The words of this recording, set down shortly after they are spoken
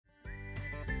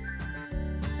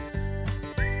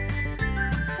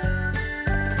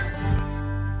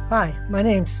Hi, my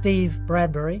name's Steve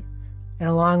Bradbury, and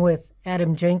along with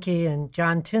Adam Jenke and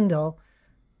John Tyndall,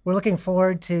 we're looking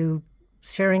forward to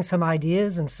sharing some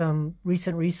ideas and some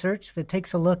recent research that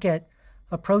takes a look at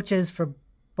approaches for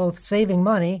both saving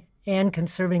money and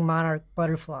conserving monarch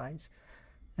butterflies,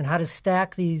 and how to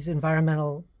stack these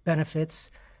environmental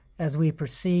benefits as we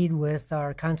proceed with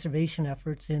our conservation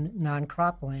efforts in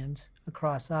non-croplands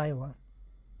across Iowa.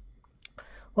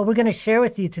 What we're going to share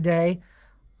with you today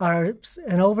are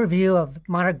an overview of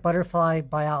monarch butterfly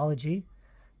biology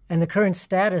and the current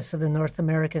status of the North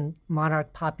American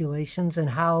monarch populations and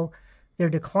how their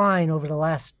decline over the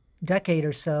last decade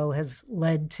or so has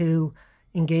led to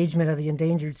engagement of the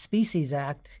Endangered Species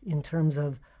Act in terms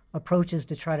of approaches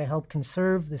to try to help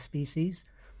conserve the species.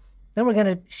 Then we're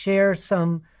going to share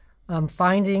some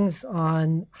findings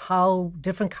on how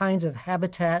different kinds of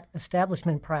habitat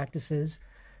establishment practices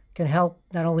can help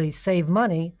not only save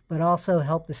money, but also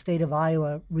help the state of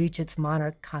Iowa reach its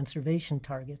monarch conservation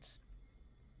targets.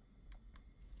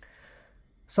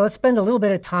 So let's spend a little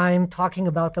bit of time talking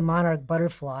about the monarch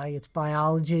butterfly, its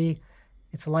biology,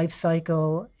 its life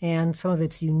cycle, and some of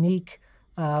its unique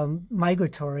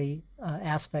migratory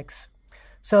aspects.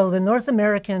 So the North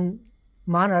American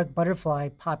monarch butterfly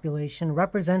population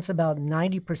represents about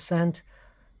 90%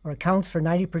 or accounts for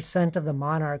 90% of the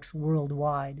monarchs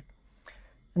worldwide.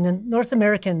 And the North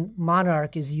American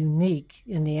monarch is unique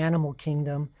in the animal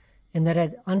kingdom in that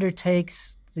it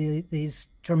undertakes these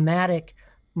dramatic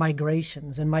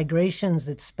migrations, and migrations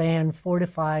that span 4 to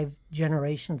 5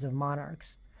 generations of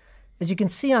monarchs. As you can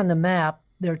see on the map,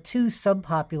 there are two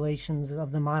subpopulations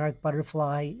of the monarch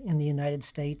butterfly in the United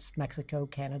States, Mexico,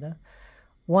 Canada.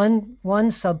 One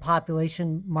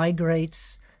subpopulation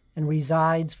migrates and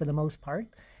resides, for the most part,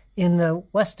 in the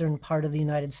western part of the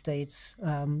United States,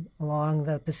 along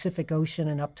the Pacific Ocean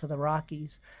and up to the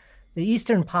Rockies. The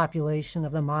eastern population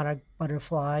of the monarch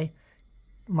butterfly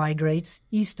migrates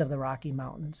east of the Rocky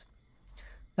Mountains.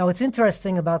 Now, what's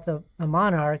interesting about the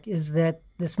monarch is that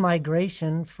this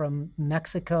migration from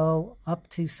Mexico up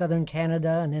to southern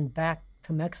Canada and then back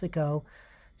to Mexico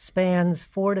spans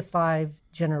 4 to 5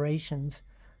 generations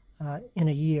in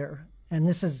a year. And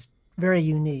this is very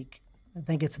unique. I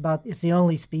think it's the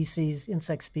only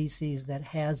insect species that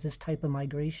has this type of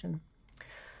migration.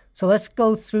 So let's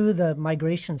go through the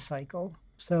migration cycle.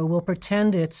 So we'll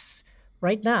pretend it's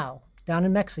right now down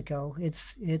in Mexico.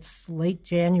 It's late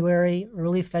January,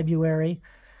 early February,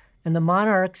 and the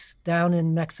monarchs down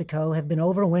in Mexico have been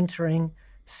overwintering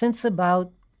since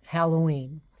about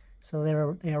Halloween. So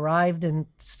they arrived in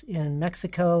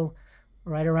Mexico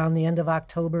right around the end of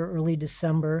October, early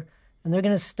December, and they're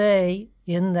going to stay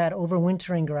in that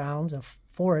overwintering grounds of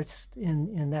forest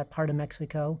in that part of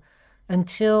Mexico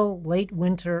until late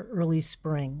winter, early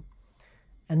spring.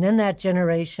 And then that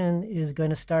generation is going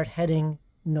to start heading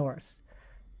north.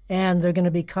 And they're going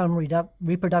to become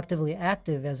reproductively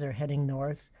active as they're heading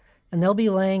north. And they'll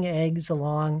be laying eggs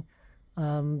along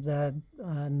the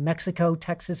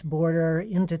Mexico-Texas border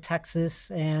into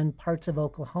Texas and parts of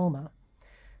Oklahoma.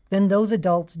 Then those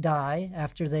adults die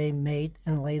after they mate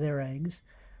and lay their eggs.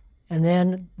 And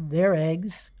then their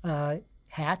eggs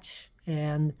hatch,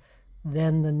 and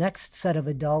then the next set of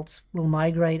adults will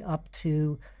migrate up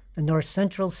to the north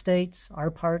central states,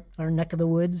 our neck of the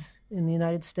woods in the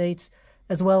United States,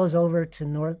 as well as over to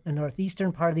the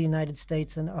northeastern part of the United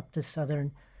States and up to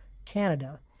southern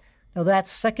Canada. Now that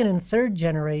second and third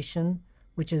generation,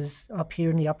 which is up here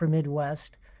in the upper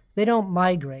Midwest, they don't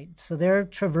migrate. So they're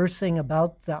traversing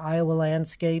about the Iowa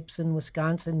landscapes in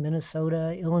Wisconsin,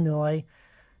 Minnesota, Illinois.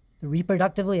 They're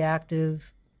reproductively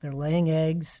active, they're laying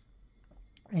eggs,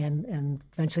 and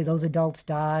eventually those adults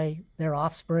die. Their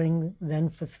offspring then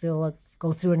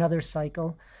go through another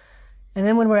cycle. And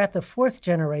then when we're at the fourth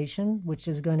generation, which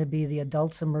is going to be the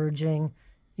adults emerging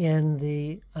in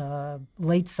the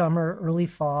late summer, early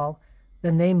fall,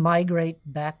 then they migrate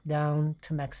back down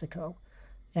to Mexico.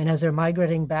 And as they're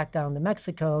migrating back down to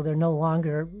Mexico, they're no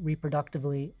longer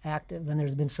reproductively active. And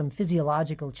there's been some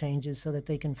physiological changes so that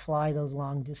they can fly those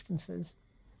long distances.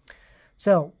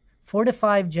 So 4 to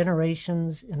 5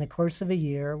 generations in the course of a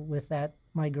year, with that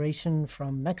migration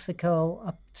from Mexico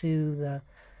up to the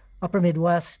upper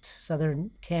Midwest,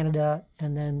 southern Canada,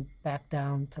 and then back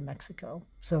down to Mexico.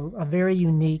 So a very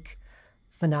unique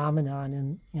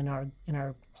phenomenon in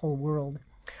our whole world.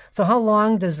 So how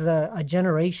long does a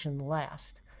generation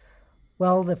last?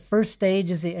 Well, the first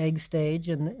stage is the egg stage,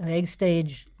 and the egg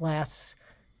stage lasts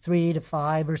 3 to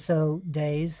 5 or so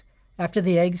days. After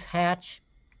the eggs hatch,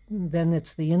 then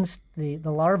it's the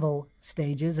larval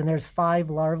stages, and there's 5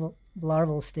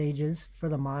 larval stages for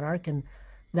the monarch, and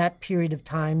That period of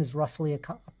time is roughly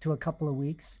up to a couple of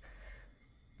weeks.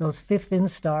 Those fifth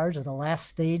instars, or the last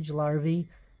stage larvae,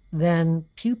 then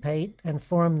pupate and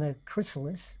form the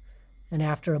chrysalis. And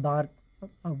after about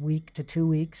a week to 2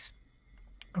 weeks,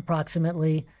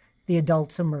 approximately, the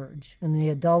adults emerge. And the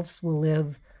adults will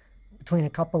live between a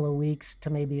couple of weeks to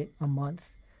maybe a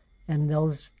month. And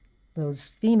those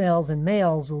females and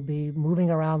males will be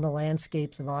moving around the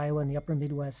landscapes of Iowa and the upper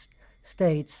Midwest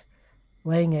states,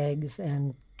 laying eggs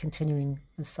and continuing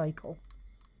the cycle.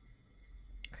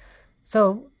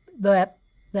 So that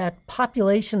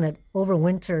population that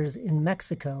overwinters in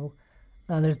Mexico,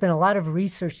 there's been a lot of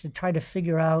research to try to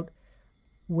figure out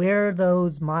where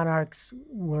those monarchs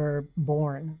were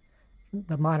born,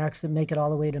 the monarchs that make it all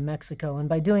the way to Mexico. And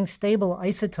by doing stable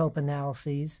isotope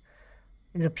analyses,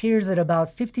 it appears that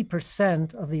about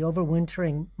 50% of the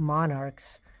overwintering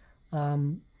monarchs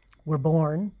were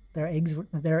born, their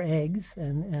eggs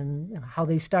and how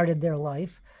they started their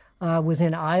life, was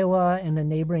in Iowa and the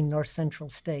neighboring north central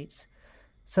states.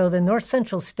 So the north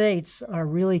central states are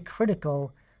really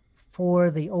critical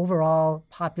for the overall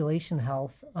population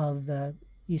health of the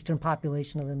eastern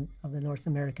population of the North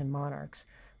American monarchs,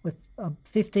 with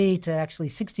 50 to actually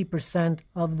 60%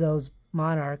 of those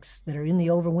monarchs that are in the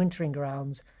overwintering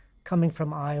grounds coming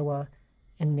from Iowa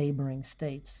and neighboring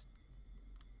states.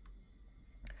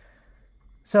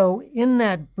 So in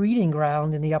that breeding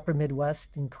ground in the upper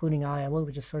Midwest, including Iowa,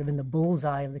 which is sort of in the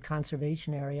bullseye of the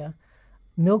conservation area,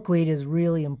 milkweed is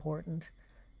really important.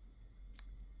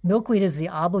 Milkweed is the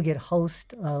obligate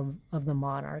host of the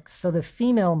monarchs. So the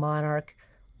female monarch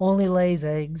only lays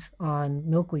eggs on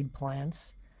milkweed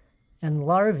plants, and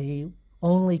larvae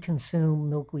only consume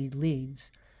milkweed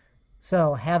leaves.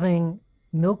 So having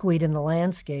milkweed in the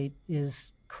landscape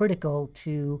is critical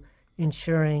to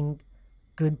ensuring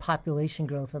good population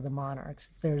growth of the monarchs.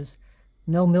 If there's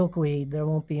no milkweed, there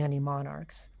won't be any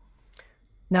monarchs.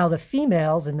 Now the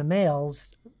females and the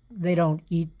males, they don't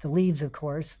eat the leaves, of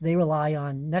course. They rely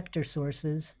on nectar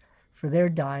sources for their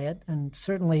diet, and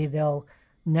certainly they'll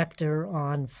nectar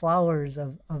on flowers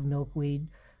of milkweed,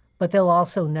 but they'll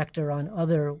also nectar on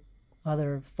other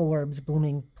forbs,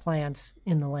 blooming plants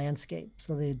in the landscape.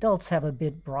 So the adults have a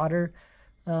bit broader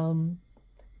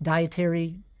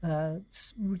dietary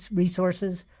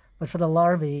resources, but for the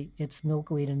larvae, it's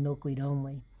milkweed and milkweed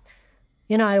only.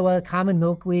 In Iowa, common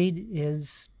milkweed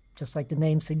is, just like the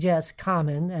name suggests,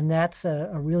 common, and that's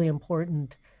a really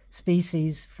important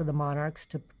species for the monarchs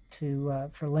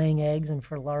for laying eggs and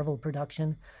for larval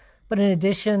production. But in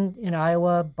addition, in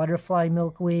Iowa, butterfly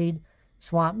milkweed,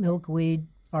 swamp milkweed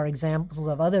are examples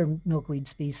of other milkweed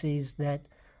species that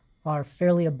are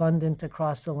fairly abundant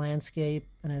across the landscape,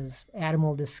 and as Adam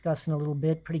will discuss in a little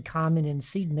bit, pretty common in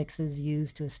seed mixes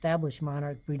used to establish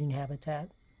monarch breeding habitat.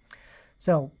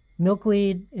 So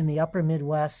milkweed in the upper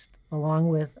Midwest, along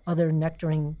with other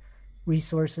nectaring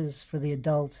resources for the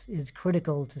adults, is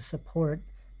critical to support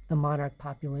the monarch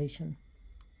population.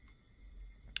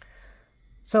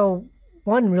 So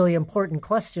one really important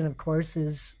question, of course,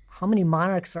 is how many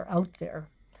monarchs are out there?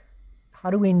 How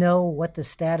do we know what the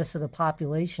status of the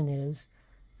population is,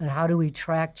 and how do we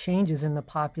track changes in the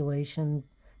population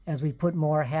as we put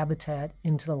more habitat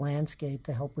into the landscape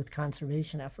to help with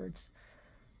conservation efforts?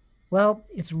 Well,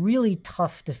 it's really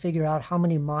tough to figure out how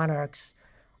many monarchs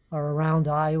are around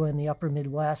Iowa and the upper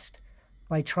Midwest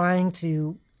by trying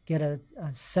to get a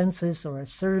census or a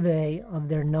survey of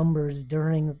their numbers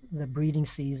during the breeding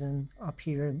season up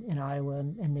here in Iowa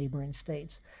and neighboring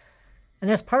states. And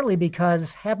that's partly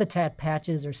because habitat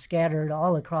patches are scattered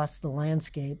all across the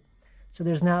landscape, so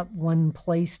there's not one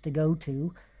place to go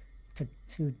to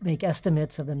make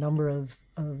estimates of the number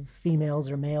of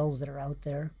females or males that are out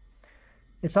there.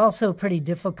 It's also pretty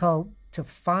difficult to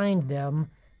find them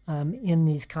in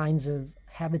these kinds of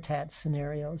habitat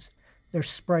scenarios. They're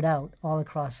spread out all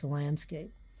across the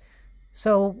landscape.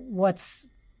 So what's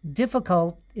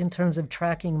difficult in terms of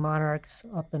tracking monarchs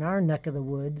up in our neck of the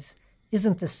woods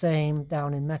isn't the same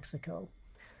down in Mexico.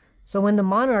 So when the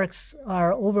monarchs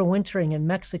are overwintering in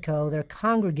Mexico, they're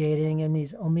congregating in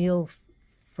these Omeel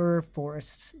fir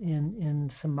forests in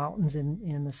some mountains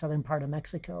in the southern part of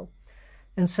Mexico.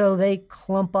 And so they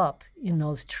clump up in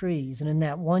those trees. And in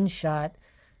that one shot,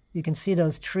 you can see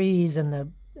those trees and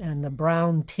the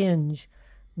brown tinge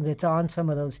that's on some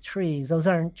of those trees. Those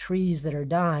aren't trees that are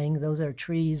dying. Those are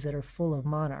trees that are full of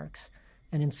monarchs.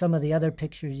 And in some of the other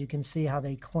pictures, you can see how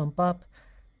they clump up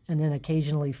and then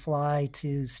occasionally fly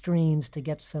to streams to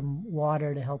get some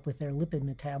water to help with their lipid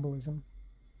metabolism.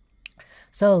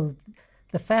 So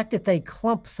the fact that they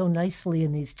clump so nicely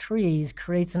in these trees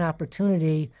creates an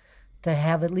opportunity to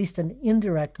have at least an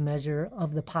indirect measure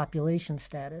of the population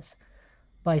status.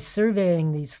 By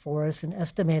surveying these forests and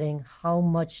estimating how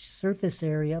much surface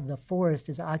area of the forest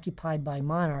is occupied by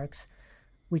monarchs,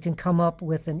 we can come up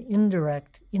with an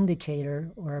indirect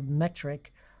indicator or a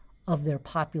metric of their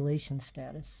population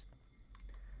status.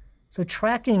 So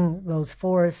tracking those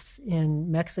forests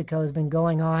in Mexico has been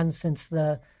going on since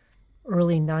the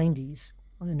early 90s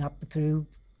and up through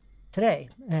today.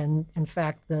 And in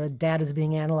fact, the data is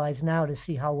being analyzed now to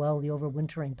see how well the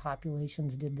overwintering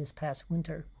populations did this past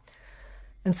winter.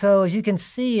 And so as you can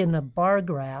see in the bar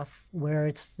graph, where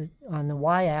it's on the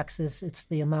y-axis, it's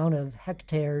the amount of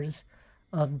hectares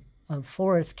of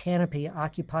forest canopy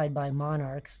occupied by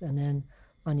monarchs, and then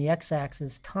on the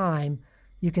x-axis, time,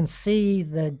 you can see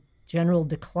the general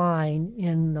decline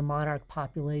in the monarch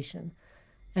population.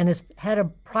 And it's had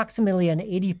approximately an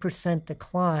 80%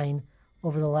 decline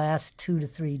over the last 2 to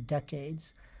 3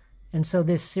 decades. And so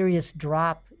this serious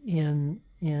drop in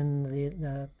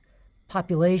the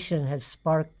population has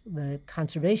sparked the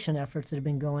conservation efforts that have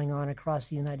been going on across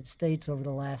the United States over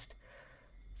the last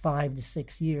 5 to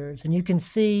 6 years. And you can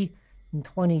see in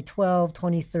 2012,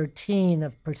 2013, a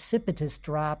precipitous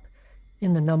drop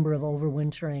in the number of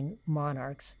overwintering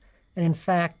monarchs. And in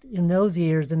fact, in those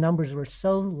years, the numbers were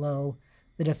so low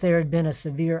that if there had been a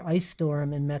severe ice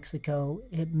storm in Mexico,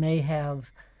 it may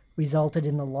have resulted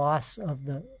in the loss of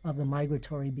the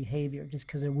migratory behavior, just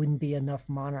because there wouldn't be enough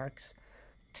monarchs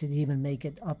to even make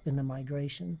it up in the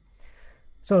migration.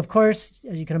 So of course,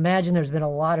 as you can imagine, there's been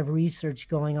a lot of research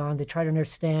going on to try to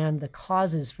understand the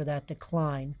causes for that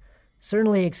decline.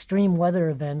 Certainly extreme weather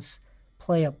events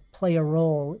play a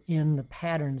role in the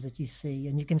patterns that you see.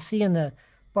 And you can see in the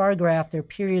bar graph, there are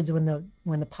periods when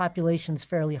the population is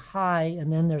fairly high,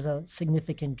 and then there's a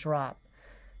significant drop,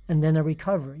 and then a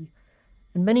recovery.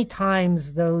 And many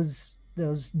times those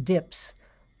dips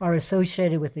are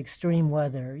associated with extreme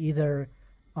weather, either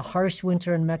a harsh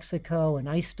winter in Mexico, an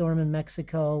ice storm in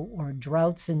Mexico, or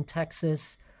droughts in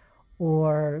Texas,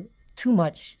 or too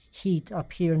much heat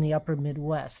up here in the upper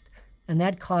Midwest. And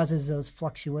that causes those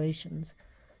fluctuations.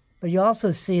 But you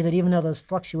also see that even though those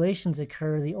fluctuations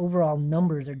occur, the overall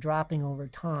numbers are dropping over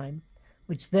time,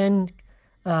 which then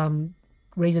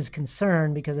raises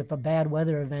concern, because if a bad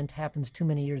weather event happens too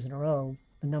many years in a row,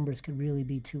 the numbers could really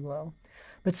be too low.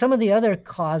 But some of the other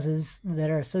causes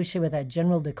that are associated with that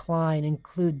general decline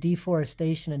include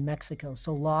deforestation in Mexico,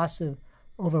 so loss of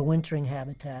overwintering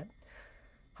habitat.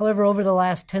 However, over the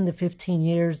last 10 to 15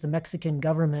 years, the Mexican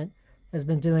government has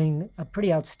been doing a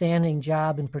pretty outstanding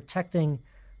job in protecting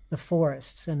the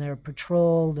forests, and they're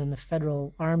patrolled, and the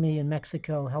federal army in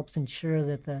Mexico helps ensure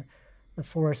that the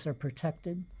forests are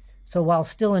protected. So while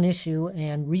still an issue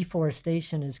and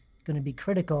reforestation is going to be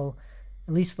critical,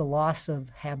 at least the loss of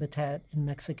habitat in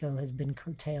Mexico has been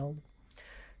curtailed.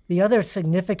 The other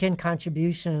significant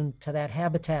contribution to that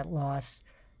habitat loss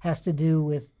has to do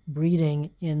with breeding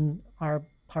in our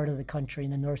part of the country,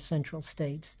 in the north central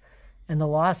states. And the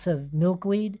loss of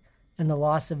milkweed and the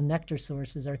loss of nectar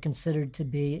sources are considered to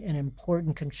be an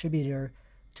important contributor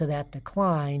to that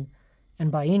decline,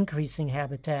 and by increasing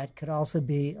habitat could also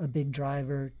be a big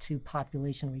driver to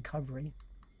population recovery.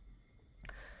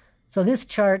 So this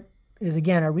chart is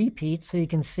again a repeat, so you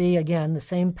can see again the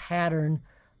same pattern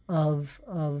of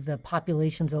the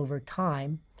populations over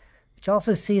time, but you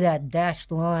also see that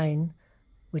dashed line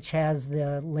which has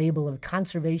the label of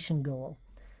conservation goal.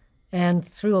 And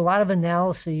through a lot of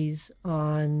analyses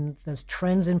on those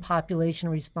trends in population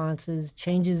responses,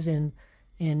 changes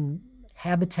in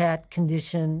habitat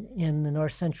condition in the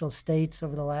north central states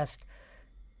over the last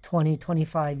 20,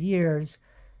 25 years,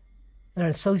 an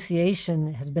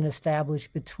association has been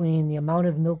established between the amount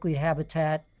of milkweed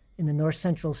habitat in the north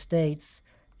central states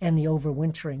and the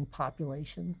overwintering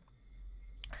population.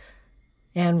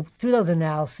 And through those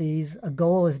analyses, a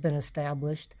goal has been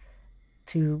established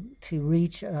to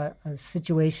reach a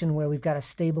situation where we've got a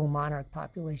stable monarch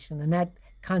population. And that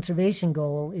conservation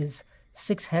goal is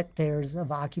 6 hectares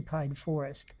of occupied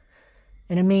forest.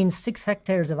 And it means 6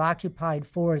 hectares of occupied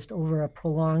forest over a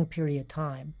prolonged period of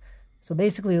time. So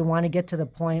basically, we want to get to the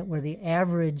point where the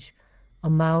average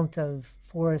amount of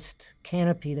forest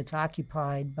canopy that's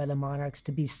occupied by the monarchs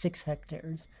to be 6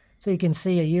 hectares. So you can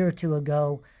see a year or two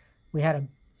ago, we had an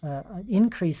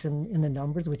increase in the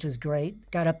numbers, which was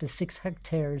great, got up to 6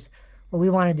 hectares. What we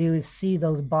want to do is see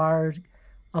those bars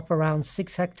up around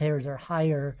 6 hectares or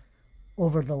higher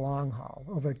over the long haul,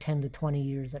 over 10 to 20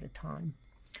 years at a time.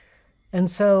 And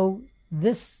so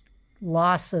this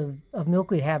loss of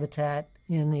milkweed habitat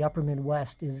in the upper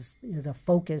Midwest is a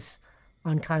focus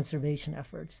on conservation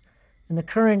efforts. And the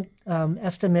current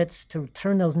estimates to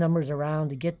turn those numbers around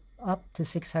to get up to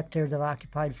 6 hectares of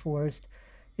occupied forest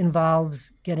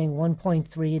involves getting 1.3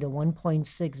 to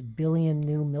 1.6 billion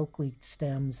new milkweed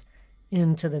stems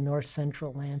into the north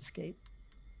central landscape.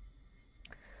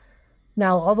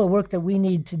 Now, all the work that we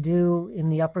need to do in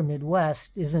the upper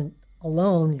Midwest isn't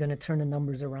alone going to turn the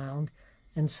numbers around.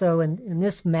 And so in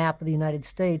this map of the United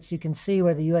States, you can see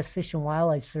where the U.S. Fish and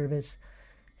Wildlife Service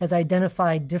has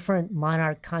identified different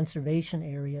monarch conservation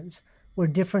areas where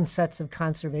different sets of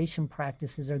conservation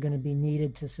practices are going to be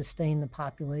needed to sustain the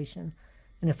population.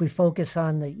 And if we focus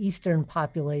on the eastern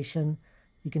population,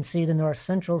 you can see the north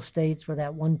central states where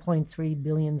that 1.3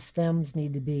 billion stems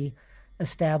need to be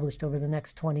established over the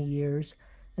next 20 years.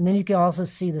 And then you can also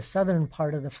see the southern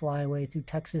part of the flyway through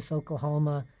Texas,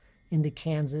 Oklahoma, into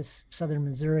Kansas, southern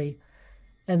Missouri.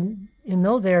 And in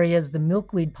those areas, the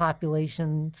milkweed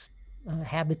population's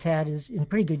habitat is in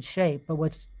pretty good shape, but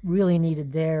what's really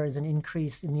needed there is an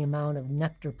increase in the amount of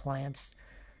nectar plants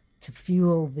to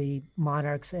fuel the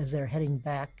monarchs as they're heading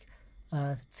back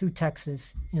through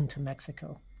Texas into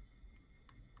Mexico.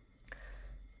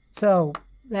 So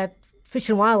that Fish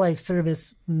and Wildlife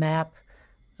Service map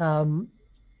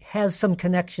has some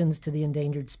connections to the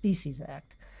Endangered Species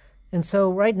Act. And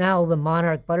so right now, the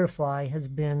monarch butterfly has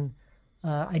been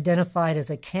identified as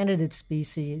a candidate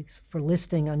species for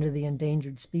listing under the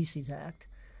Endangered Species Act.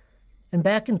 And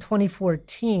back in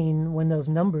 2014, when those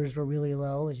numbers were really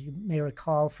low, as you may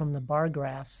recall from the bar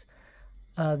graphs,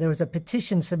 there was a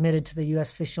petition submitted to the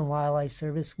U.S. Fish and Wildlife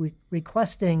Service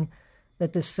requesting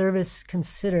that the service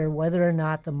consider whether or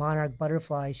not the monarch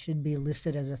butterfly should be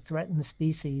listed as a threatened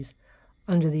species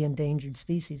under the Endangered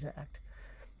Species Act.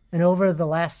 And over the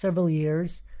last several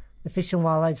years, the Fish and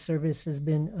Wildlife Service has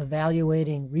been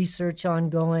evaluating research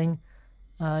ongoing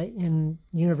in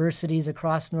universities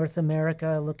across North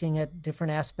America, looking at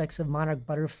different aspects of monarch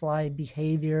butterfly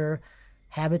behavior,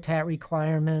 habitat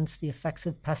requirements, the effects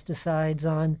of pesticides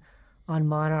on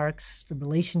monarchs, the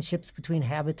relationships between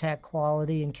habitat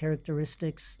quality and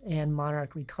characteristics and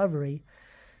monarch recovery,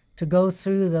 to go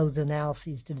through those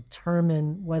analyses to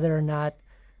determine whether or not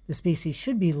the species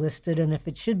should be listed, and if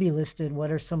it should be listed,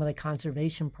 what are some of the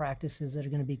conservation practices that are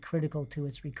going to be critical to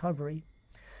its recovery.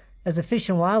 As the Fish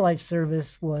and Wildlife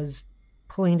Service was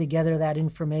pulling together that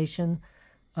information,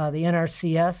 the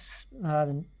NRCS,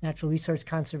 the Natural Resource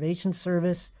Conservation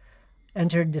Service,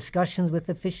 entered discussions with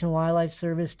the Fish and Wildlife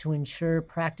Service to ensure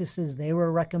practices they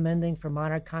were recommending for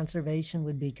monarch conservation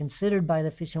would be considered by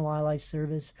the Fish and Wildlife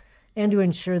Service, and to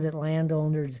ensure that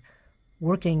landowners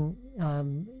working,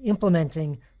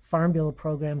 implementing Farm Bill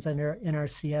programs under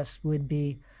NRCS would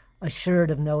be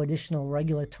assured of no additional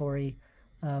regulatory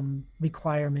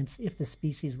requirements if the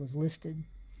species was listed.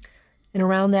 And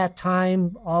around that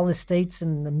time, all the states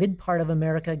in the mid part of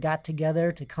America got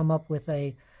together to come up with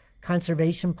a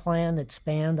conservation plan that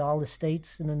spanned all the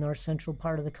states in the north central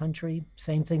part of the country.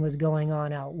 Same thing was going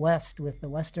on out west with the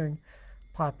western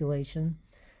population.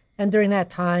 And during that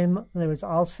time, there was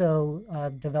also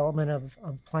development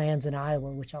of plans in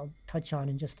Iowa, which I'll touch on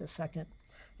in just a second.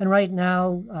 And right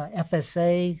now,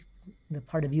 FSA, the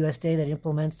part of USDA that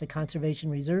implements the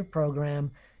Conservation Reserve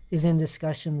Program, is in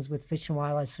discussions with Fish and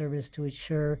Wildlife Service to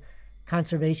ensure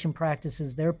conservation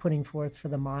practices they're putting forth for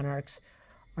the monarchs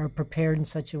are prepared in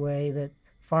such a way that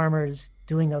farmers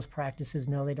doing those practices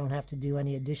know they don't have to do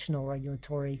any additional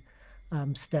regulatory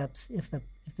steps if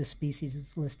the species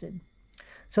is listed.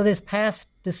 So this past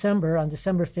December, on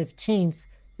December 15th,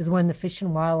 is when the Fish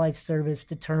and Wildlife Service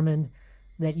determined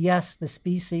that yes, the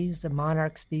species, the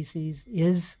monarch species,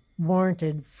 is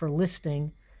warranted for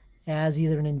listing as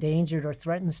either an endangered or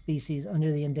threatened species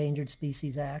under the Endangered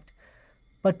Species Act.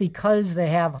 But because they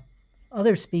have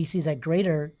other species at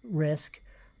greater risk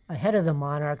ahead of the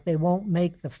monarch, they won't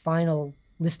make the final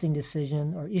listing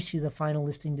decision or issue the final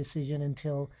listing decision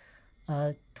until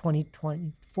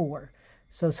 2024.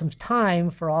 So some time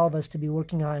for all of us to be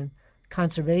working on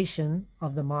conservation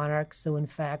of the monarch. So in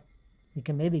fact, we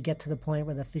can maybe get to the point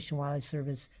where the Fish and Wildlife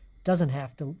Service doesn't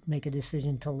have to make a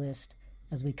decision to list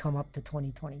as we come up to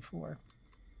 2024.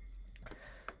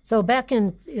 So back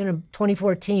in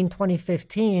 2014,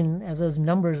 2015, as those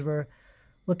numbers were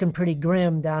looking pretty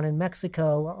grim down in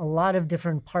Mexico, a lot of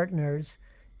different partners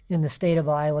in the state of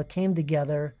Iowa came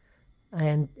together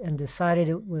and decided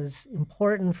it was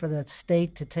important for the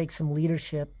state to take some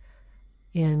leadership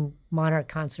in monarch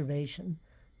conservation.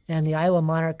 And the Iowa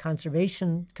Monarch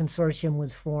Conservation Consortium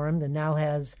was formed and now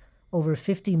has over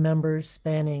 50 members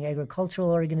spanning agricultural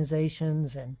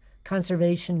organizations and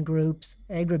conservation groups,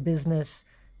 agribusiness,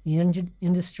 the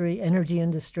energy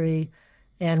industry,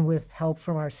 and with help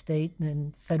from our state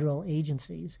and federal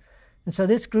agencies. And so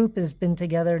this group has been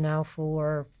together now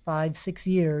for 5-6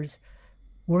 years,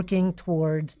 working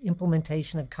towards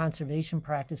implementation of conservation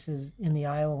practices in the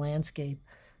Iowa landscape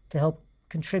to help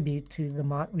contribute to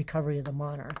the recovery of the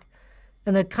monarch.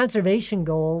 And the conservation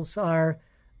goals are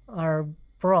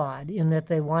broad in that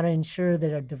they want to ensure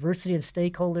that a diversity of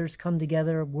stakeholders come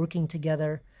together, working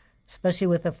together, especially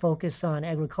with a focus on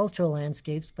agricultural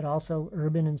landscapes, but also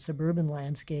urban and suburban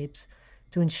landscapes,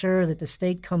 to ensure that the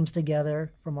state comes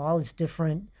together from all its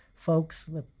different folks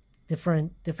with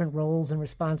different roles and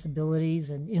responsibilities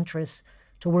and interests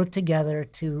to work together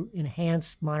to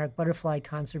enhance monarch butterfly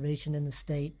conservation in the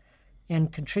state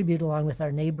and contribute along with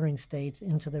our neighboring states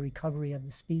into the recovery of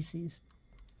the species.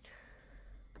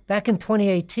 Back in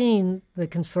 2018, the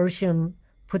consortium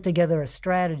put together a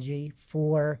strategy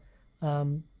for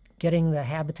getting the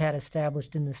habitat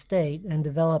established in the state and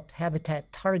developed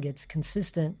habitat targets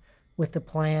consistent with the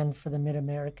plan for the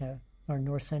Mid-America or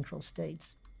North Central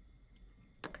states.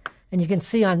 And you can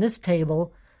see on this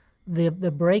table the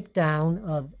breakdown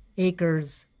of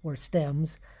acres or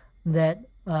stems that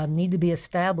need to be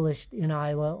established in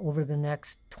Iowa over the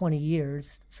next 20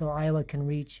 years so Iowa can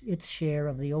reach its share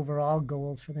of the overall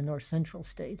goals for the North Central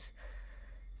states.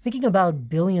 Thinking about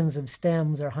billions of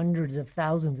stems or hundreds of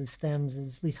thousands of stems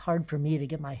is at least hard for me to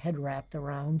get my head wrapped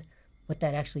around what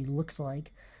that actually looks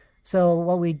like. So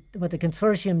what the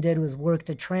consortium did was work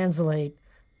to translate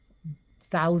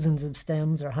thousands of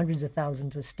stems or hundreds of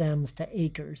thousands of stems to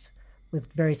acres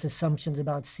with various assumptions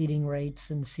about seeding rates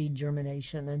and seed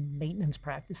germination and maintenance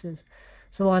practices.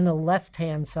 So on the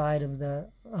left-hand side of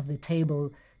the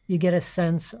table, you get a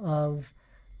sense of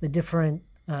the different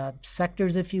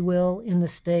sectors, if you will, in the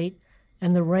state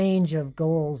and the range of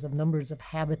goals of numbers of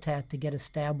habitat to get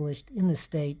established in the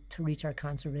state to reach our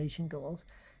conservation goals.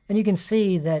 And you can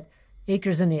see that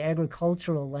acres in the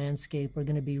agricultural landscape are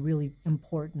going to be really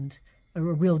important, a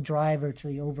real driver to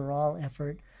the overall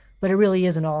effort, but it really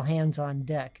isn't all hands on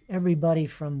deck. Everybody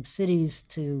from cities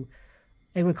to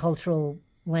agricultural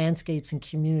landscapes and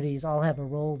communities all have a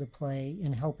role to play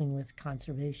in helping with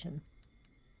conservation.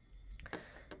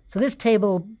 So this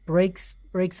table breaks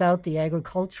out the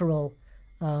agricultural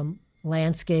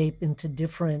landscape into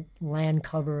different land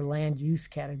cover, land use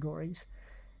categories.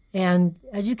 And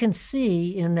as you can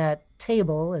see in that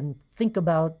table, and think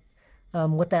about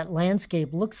what that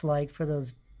landscape looks like for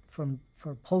those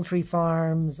for poultry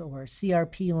farms or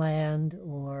CRP land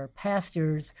or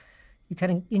pastures, you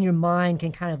kind of in your mind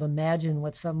can kind of imagine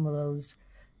what some of those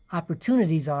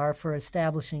opportunities are for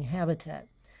establishing habitat.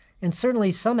 And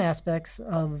certainly some aspects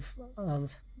of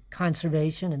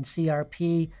conservation and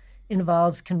CRP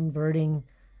involves converting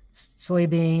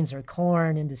soybeans or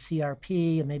corn into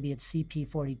CRP, and maybe it's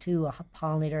CP42, a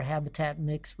pollinator habitat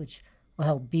mix, which will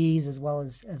help bees as well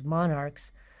as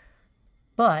monarchs.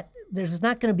 But there's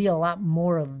not going to be a lot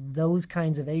more of those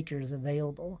kinds of acres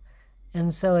available.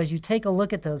 And so as you take a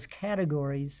look at those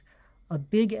categories, a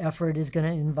big effort is going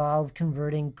to involve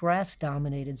converting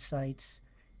grass-dominated sites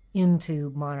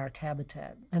into monarch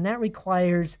habitat. And that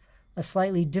requires a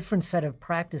slightly different set of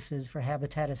practices for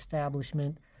habitat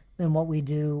establishment than what we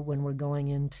do when we're going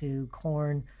into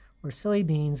corn or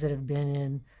soybeans that have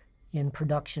been in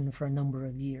production for a number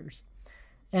of years.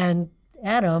 And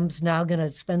Adam's now going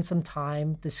to spend some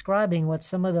time describing what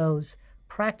some of those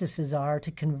practices are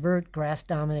to convert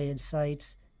grass-dominated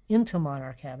sites into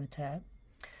monarch habitat.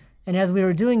 And as we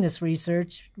were doing this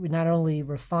research, we not only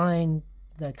refined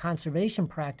the conservation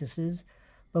practices,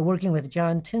 but working with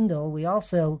John Tyndall, we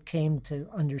also came to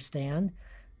understand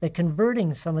that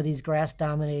converting some of these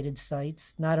grass-dominated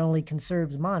sites not only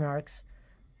conserves monarchs,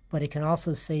 but it can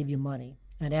also save you money.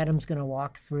 And Adam's going to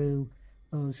walk through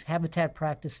those habitat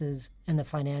practices and the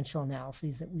financial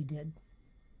analyses that we did.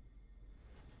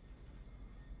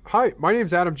 Hi, my name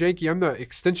is Adam Janke. I'm the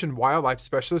Extension Wildlife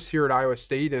Specialist here at Iowa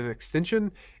State and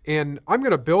Extension, and I'm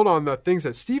going to build on the things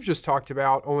that Steve just talked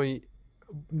about, only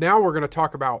now we're going to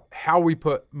talk about how we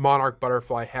put monarch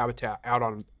butterfly habitat out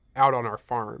on our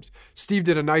farms. Steve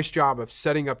did a nice job of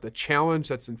setting up the challenge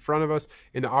that's in front of us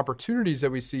and the opportunities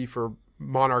that we see for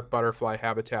monarch butterfly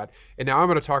habitat. And now I'm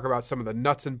going to talk about some of the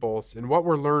nuts and bolts and what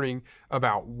we're learning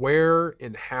about where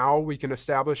and how we can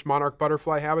establish monarch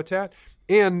butterfly habitat,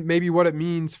 and maybe what it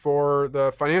means for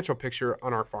the financial picture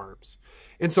on our farms.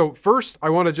 And so first, I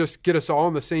want to just get us all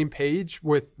on the same page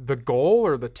with the goal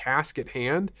or the task at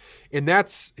hand. And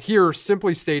that's here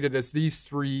simply stated as these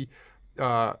three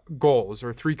goals,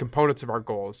 or three components of our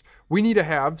goals. We need to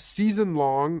have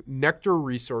season-long nectar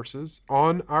resources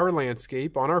on our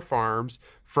landscape, on our farms,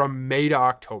 from May to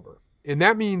October. And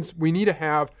that means we need to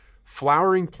have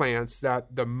flowering plants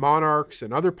that the monarchs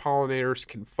and other pollinators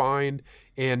can find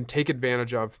and take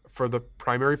advantage of for the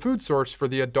primary food source for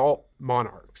the adult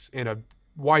monarchs and a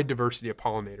wide diversity of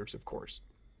pollinators, of course.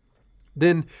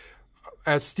 Then,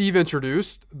 as Steve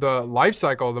introduced, the life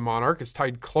cycle of the monarch is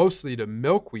tied closely to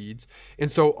milkweeds.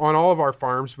 And so on all of our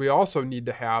farms, we also need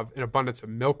to have an abundance of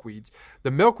milkweeds.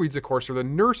 The milkweeds, of course, are the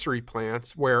nursery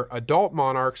plants where adult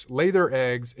monarchs lay their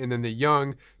eggs and then the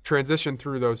young transition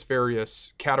through those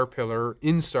various caterpillar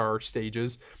instar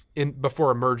stages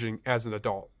before emerging as an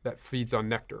adult that feeds on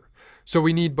nectar. So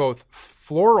we need both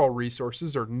floral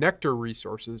resources or nectar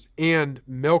resources and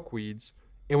milkweeds,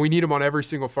 and we need them on every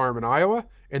single farm in Iowa.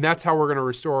 And that's how we're going to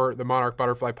restore the monarch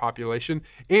butterfly population.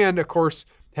 And of course,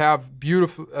 have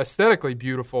beautiful, aesthetically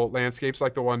beautiful landscapes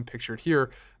like the one pictured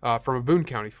here from a Boone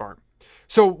County farm.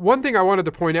 So one thing I wanted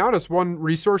to point out is one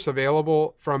resource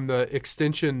available from the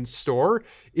Extension store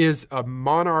is a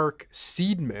monarch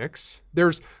seed mix.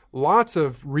 There's lots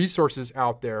of resources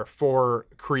out there for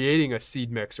creating a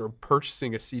seed mix or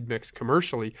purchasing a seed mix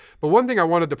commercially. But one thing I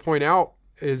wanted to point out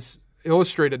is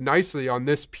illustrated nicely on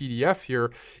this PDF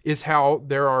here is how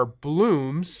there are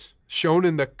blooms shown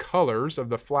in the colors of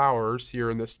the flowers here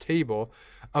in this table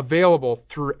available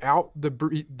throughout the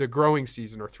growing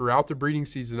season or throughout the breeding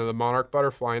season of the monarch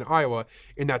butterfly in Iowa.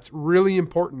 And that's really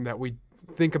important that we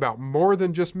think about more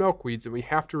than just milkweeds, and we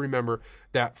have to remember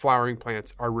that flowering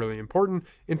plants are really important,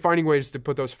 and finding ways to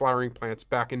put those flowering plants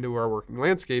back into our working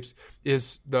landscapes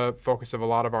is the focus of a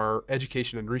lot of our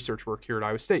education and research work here at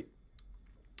Iowa State.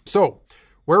 So,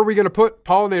 where are we going to put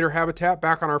pollinator habitat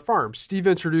back on our farms? Steve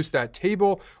introduced that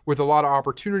table with a lot of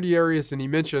opportunity areas, and he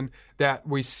mentioned that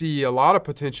we see a lot of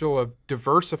potential of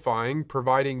diversifying,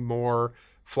 providing more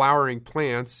flowering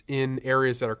plants in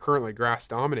areas that are currently grass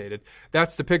dominated.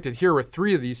 That's depicted here with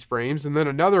 3 of these frames. And then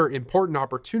another important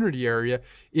opportunity area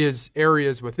is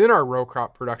areas within our row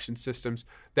crop production systems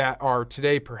that are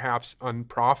today perhaps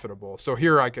unprofitable. So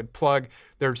here I could plug,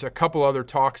 there's a couple other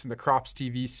talks in the Crops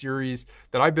TV series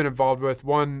that I've been involved with.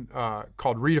 One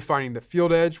called Redefining the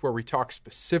Field Edge, where we talk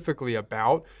specifically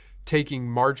about taking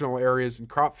marginal areas in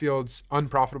crop fields,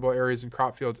 unprofitable areas in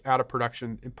crop fields out of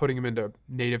production and putting them into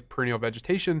native perennial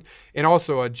vegetation, and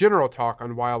also a general talk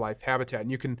on wildlife habitat.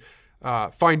 And you can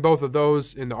find both of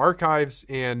those in the archives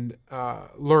and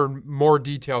learn more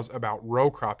details about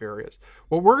row crop areas.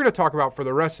 What we're going to talk about for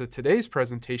the rest of today's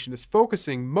presentation is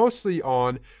focusing mostly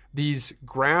on these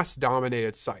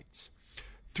grass-dominated sites.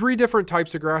 3 different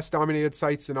types of grass-dominated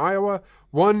sites in Iowa.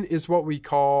 One is what we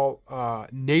call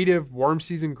native warm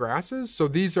season grasses. So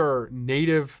these are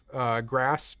native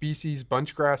grass species,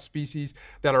 bunch grass species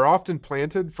that are often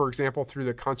planted, for example, through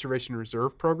the Conservation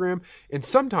Reserve Program. And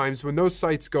sometimes when those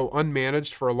sites go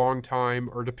unmanaged for a long time,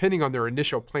 or depending on their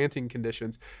initial planting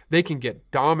conditions, they can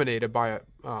get dominated by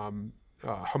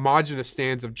homogeneous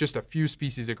stands of just a few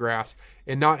species of grass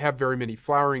and not have very many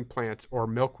flowering plants or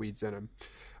milkweeds in them.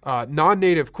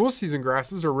 Non-native cool season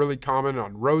grasses are really common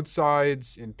on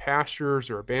roadsides, in pastures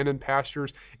or abandoned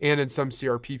pastures, and in some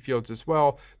CRP fields as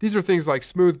well. These are things like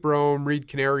smooth brome, reed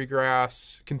canary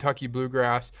grass, Kentucky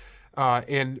bluegrass,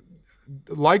 and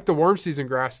like the warm season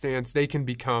grass stands, they can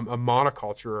become a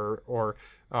monoculture or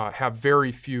have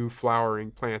very few flowering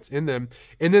plants in them.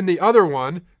 And then the other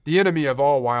one, the enemy of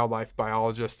all wildlife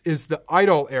biologists, is the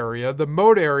idle area, the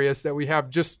mowed areas that we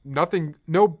have just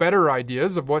no better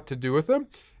ideas of what to do with them.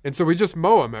 And so we just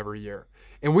mow them every year.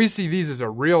 And we see these as a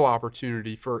real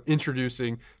opportunity for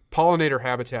introducing pollinator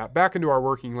habitat back into our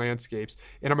working landscapes.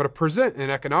 And I'm going to present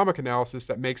an economic analysis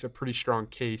that makes a pretty strong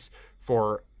case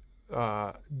for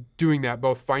doing that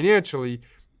both financially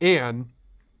and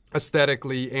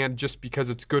aesthetically, and just because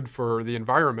it's good for the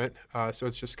environment. So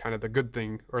it's just kind of the good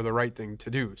thing or the right thing to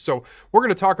do. So we're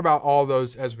going to talk about all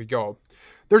those as we go.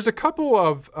 There's a couple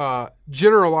of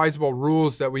generalizable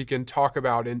rules that we can talk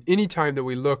about in any time that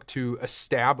we look to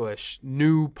establish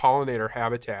new pollinator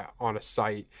habitat on a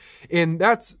site. And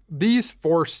that's these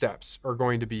 4 steps are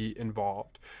going to be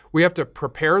involved. We have to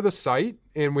prepare the site,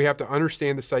 and we have to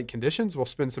understand the site conditions. We'll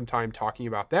spend some time talking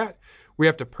about that. We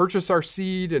have to purchase our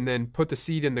seed and then put the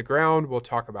seed in the ground. We'll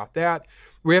talk about that.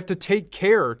 We have to take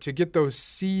care to get those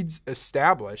seeds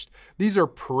established. These are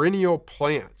perennial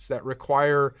plants that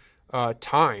require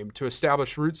time to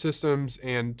establish root systems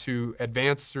and to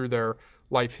advance through their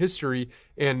life history.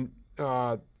 And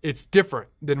it's different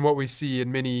than what we see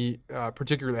in many,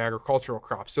 particularly agricultural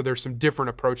crops. So there's some different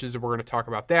approaches, and we're going to talk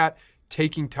about that,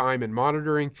 taking time and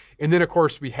monitoring. And then, of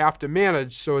course, we have to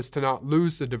manage so as to not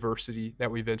lose the diversity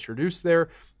that we've introduced there.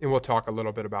 And we'll talk a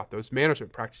little bit about those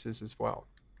management practices as well.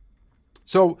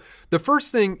 So the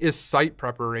first thing is site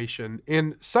preparation.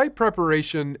 And site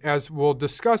preparation, as we'll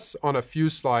discuss on a few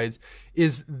slides,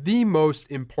 is the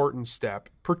most important step,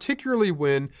 particularly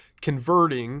when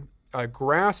converting a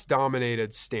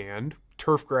grass-dominated stand,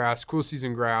 turf grass, cool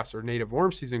season grass, or native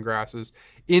warm season grasses,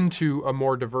 into a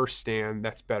more diverse stand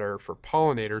that's better for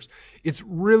pollinators. It's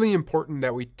really important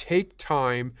that we take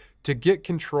time to get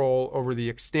control over the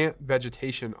extant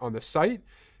vegetation on the site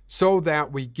so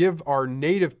that we give our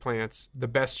native plants the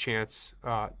best chance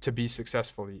to be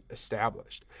successfully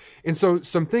established. And so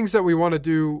some things that we want to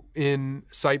do in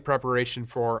site preparation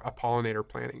for a pollinator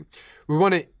planting. We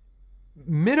want to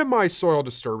minimize soil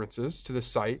disturbances to the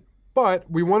site, but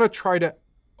we want to try to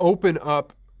open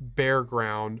up bare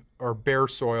ground or bare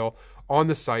soil on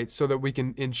the site so that we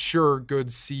can ensure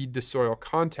good seed to soil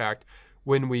contact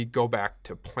when we go back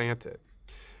to plant it.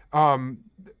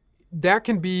 That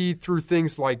can be through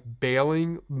things like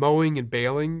baling, mowing and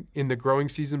baling in the growing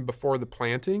season before the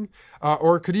planting,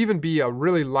 or it could even be a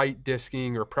really light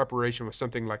disking or preparation with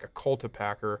something like a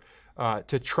cultipacker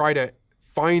to try to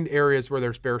find areas where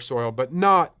there's bare soil, but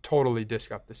not totally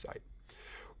disc up the site.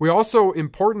 We also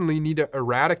importantly need to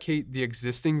eradicate the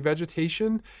existing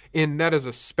vegetation, and that is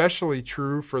especially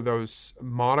true for those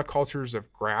monocultures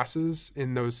of grasses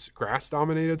in those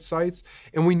grass-dominated sites.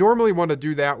 And we normally want to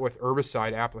do that with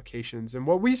herbicide applications. And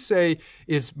what we say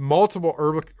is multiple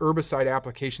herbicide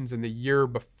applications in the year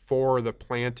before the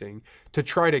planting to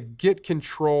try to get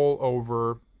control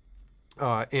over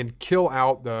and kill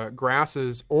out the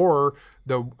grasses or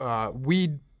the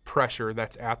weed pressure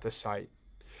that's at the site.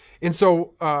 And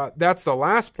so that's the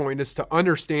last point, is to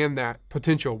understand that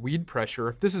potential weed pressure.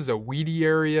 If this is a weedy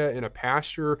area in a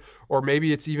pasture, or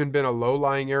maybe it's even been a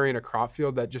low-lying area in a crop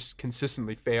field that just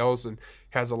consistently fails and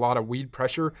has a lot of weed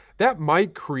pressure, that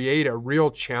might create a real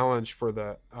challenge for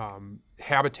the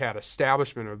habitat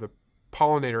establishment or the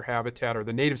pollinator habitat or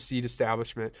the native seed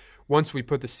establishment once we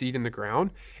put the seed in the ground.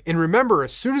 And remember,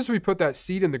 as soon as we put that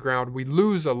seed in the ground, we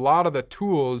lose a lot of the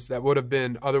tools that would have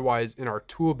been otherwise in our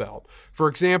tool belt. For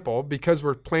example, because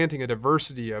we're planting a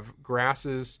diversity of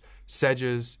grasses,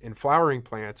 sedges, and flowering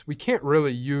plants, we can't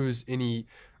really use any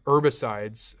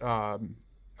herbicides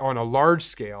on a large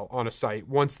scale on a site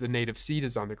once the native seed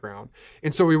is on the ground.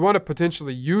 And so we want to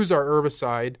potentially use our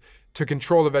herbicide to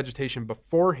control the vegetation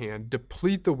beforehand,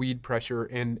 deplete the weed pressure,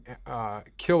 and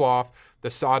kill off the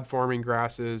sod-forming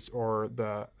grasses or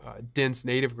the dense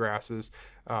native grasses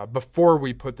before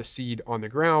we put the seed on the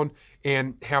ground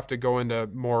and have to go into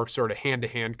more sort of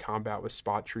hand-to-hand combat with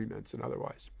spot treatments and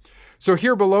otherwise. So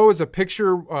here below is a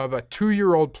picture of a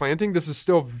 2-year-old planting. This is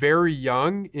still very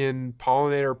young in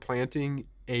pollinator planting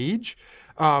age,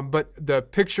 but the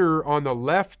picture on the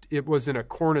left, it was in a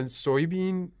corn and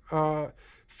soybean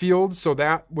field, so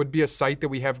that would be a site that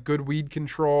we have good weed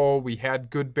control. We had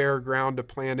good bare ground to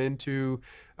plant into.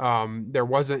 There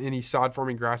wasn't any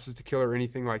sod-forming grasses to kill or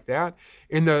anything like that.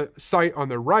 And the site on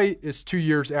the right is 2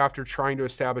 years after trying to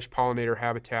establish pollinator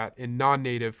habitat in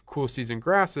non-native cool season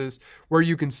grasses, where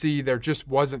you can see there just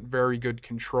wasn't very good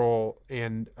control,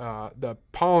 and the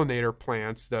pollinator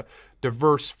plants, the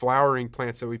diverse flowering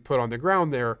plants that we put on the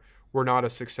ground there, were not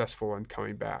as successful in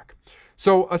coming back.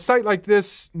 So a site like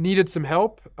this needed some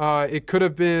help. It could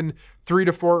have been 3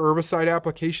 to 4 herbicide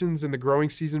applications in the growing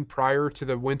season prior to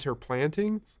the winter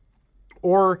planting.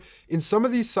 Or in some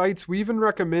of these sites, we even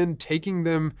recommend taking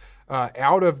them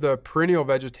out of the perennial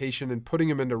vegetation and putting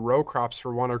them into row crops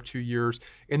for 1 or 2 years,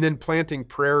 and then planting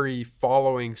prairie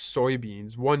following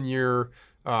soybeans.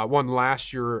 One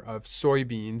last year of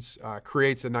soybeans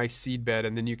creates a nice seed bed,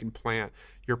 and then you can plant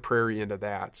your prairie into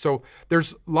that. So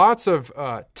there's lots of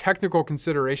technical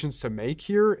considerations to make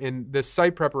here, and this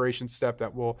site preparation step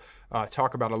that we'll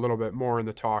talk about a little bit more in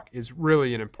the talk is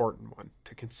really an important one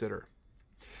to consider.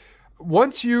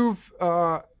 Once you've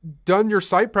done your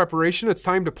site preparation, it's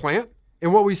time to plant.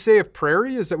 And what we say of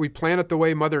prairie is that we plant it the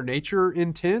way Mother Nature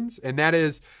intends, and that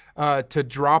is to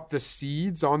drop the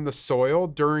seeds on the soil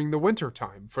during the winter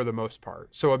time for the most part.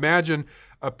 So imagine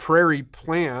a prairie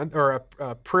plant or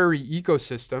a prairie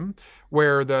ecosystem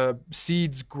where the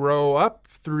seeds grow up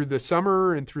through the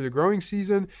summer and through the growing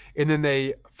season, and then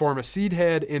they form a seed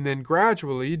head, and then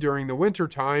gradually during the winter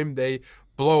time they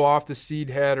blow off the seed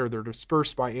head, or they're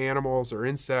dispersed by animals or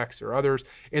insects or others,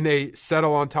 and they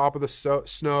settle on top of the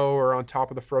snow or on top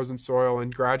of the frozen soil,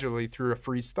 and gradually through a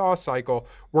freeze-thaw cycle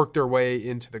work their way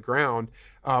into the ground.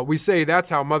 We say that's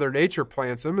how Mother Nature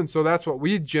plants them, and so that's what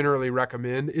we generally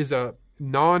recommend is a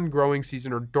non-growing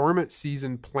season or dormant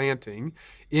season planting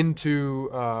into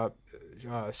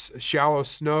shallow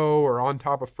snow or on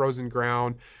top of frozen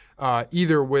ground.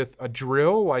 either with a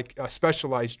drill, like a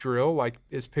specialized drill, like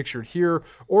is pictured here,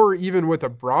 or even with a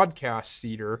broadcast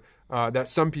seeder that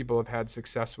some people have had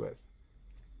success with.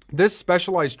 This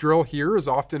specialized drill here is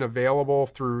often available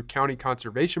through county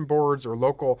conservation boards or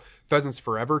local Pheasants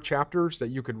Forever chapters that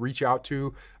you could reach out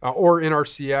to, or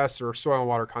NRCS or soil and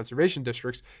water conservation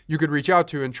districts you could reach out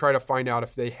to and try to find out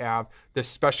if they have this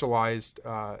specialized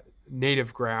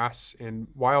native grass and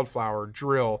wildflower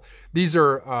drill. These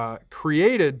are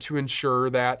created to ensure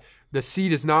that the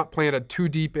seed is not planted too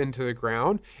deep into the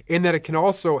ground and that it can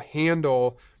also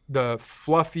handle the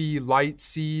fluffy, light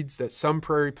seeds that some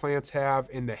prairie plants have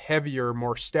and the heavier,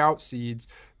 more stout seeds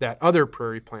that other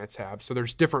prairie plants have. So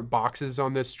there's different boxes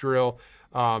on this drill,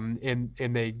 and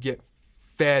they get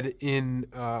fed in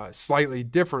slightly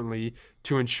differently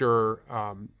to ensure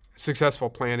successful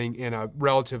planting in a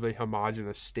relatively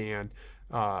homogeneous stand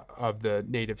of the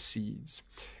native seeds.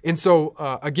 And so,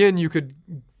 again, you could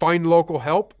find local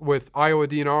help with Iowa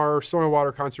DNR, Soil and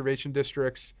Water Conservation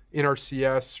Districts,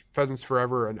 NRCS, Pheasants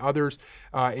Forever, and others,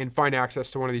 and find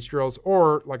access to one of these drills.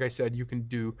 Or, like I said, you can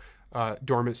do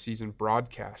dormant season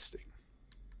broadcasting.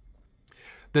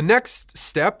 The next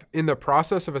step in the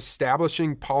process of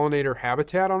establishing pollinator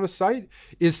habitat on a site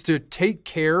is to take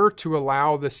care to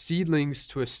allow the seedlings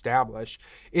to establish.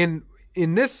 And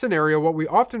in this scenario, what we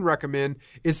often recommend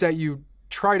is that you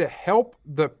try to help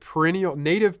the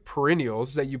native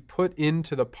perennials that you put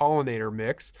into the pollinator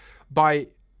mix by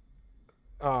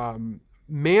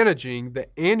managing the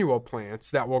annual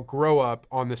plants that will grow up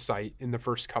on the site in the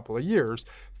first couple of years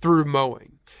through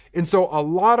mowing. And so a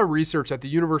lot of research at the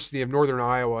University of Northern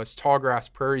Iowa's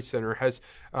Tallgrass Prairie Center has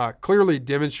clearly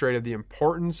demonstrated the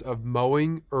importance of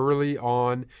mowing early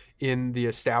on in the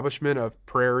establishment of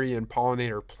prairie and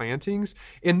pollinator plantings.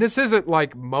 And this isn't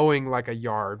like mowing like a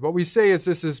yard. What we say is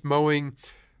this is mowing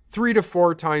 3 to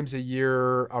 4 times a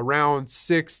year, around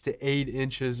 6 to 8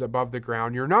 inches above the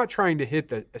ground. You're not trying to hit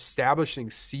the establishing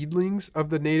seedlings of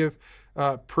the native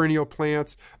perennial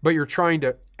plants, but you're trying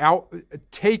to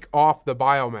take off the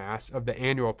biomass of the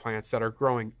annual plants that are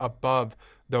growing above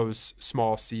those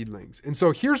small seedlings. And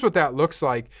so here's what that looks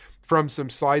like from some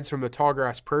slides from the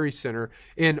Tallgrass Prairie Center.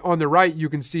 And on the right, you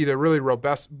can see the really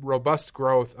robust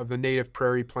growth of the native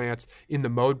prairie plants in the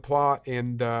mowed plot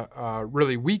and the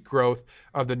really weak growth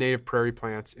of the native prairie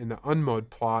plants in the unmowed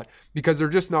plot because they're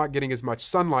just not getting as much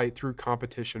sunlight through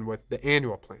competition with the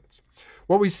annual plants.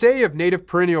 What we say of native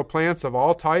perennial plants of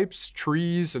all types,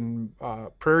 trees and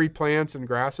prairie plants and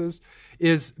grasses,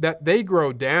 is that they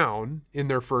grow down in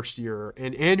their first year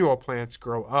and annual plants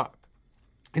grow up.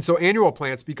 And so annual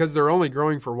plants, because they're only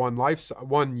growing for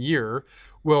 1 year,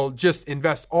 will just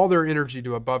invest all their energy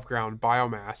to above ground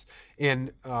biomass.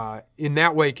 And in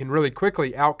that way can really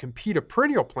quickly outcompete a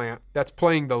perennial plant that's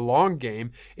playing the long game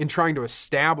in trying to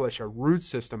establish a root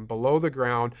system below the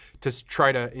ground to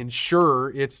try to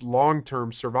ensure its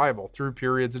long-term survival through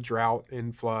periods of drought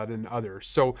and flood and others.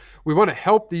 So we want to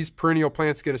help these perennial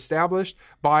plants get established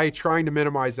by trying to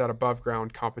minimize that above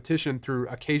ground competition through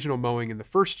occasional mowing in the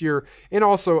first year and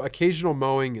also occasional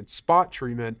mowing and spot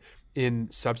treatment in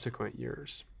subsequent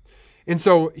years. And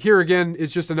so here again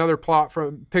is just another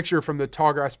picture from the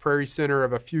Tallgrass Prairie Center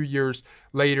of a few years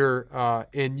later,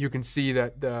 and you can see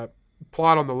that the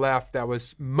plot on the left that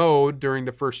was mowed during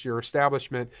the first year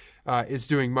establishment is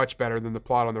doing much better than the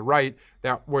plot on the right,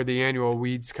 where the annual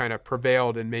weeds kind of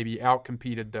prevailed and maybe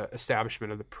outcompeted the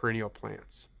establishment of the perennial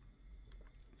plants.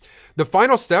 The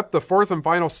final step, the fourth and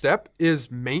final step,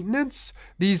 is maintenance.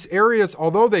 These areas,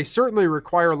 although they certainly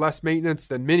require less maintenance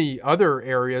than many other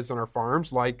areas on our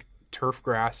farms, like turf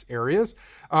grass areas,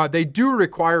 they do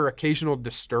require occasional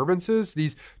disturbances.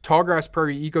 These tallgrass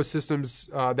prairie ecosystems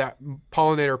that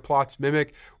pollinator plots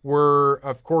mimic were,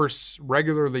 of course,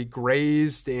 regularly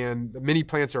grazed, and many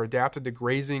plants are adapted to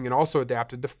grazing and also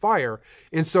adapted to fire.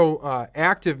 And so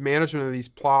active management of these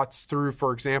plots through,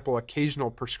 for example, occasional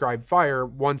prescribed fire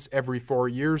once every 4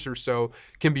 years or so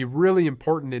can be really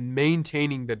important in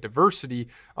maintaining the diversity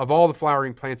of all the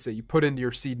flowering plants that you put into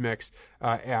your seed mix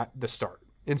at the start.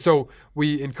 And so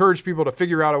we encourage people to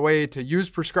figure out a way to use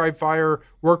prescribed fire,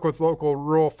 work with local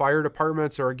rural fire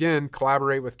departments, or again,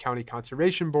 collaborate with county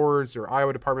conservation boards or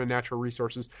Iowa Department of Natural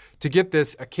Resources to get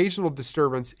this occasional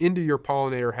disturbance into your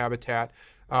pollinator habitat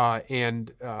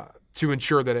and to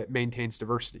ensure that it maintains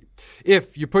diversity.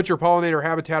 If you put your pollinator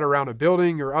habitat around a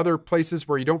building or other places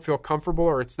where you don't feel comfortable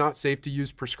or it's not safe to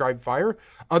use prescribed fire,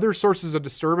 other sources of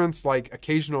disturbance like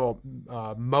occasional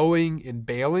mowing and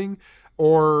baling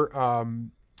or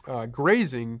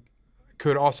grazing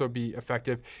could also be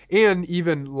effective, and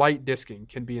even light disking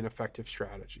can be an effective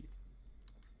strategy.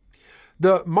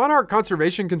 The Monarch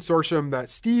Conservation Consortium that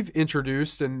Steve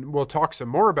introduced, and we'll talk some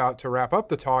more about to wrap up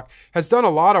the talk, has done a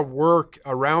lot of work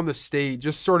around the state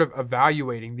just sort of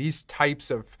evaluating these types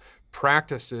of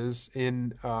practices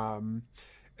in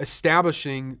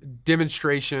establishing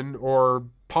demonstration or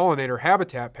pollinator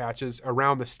habitat patches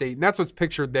around the state. And that's what's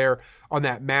pictured there on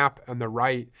that map on the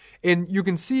right. And you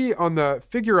can see on the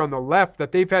figure on the left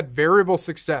that they've had variable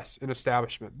success in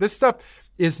establishment. This stuff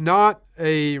is not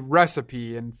a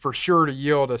recipe and for sure to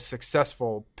yield a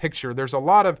successful picture. There's a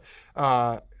lot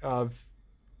of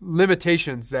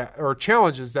limitations that or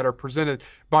challenges that are presented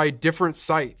by different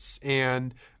sites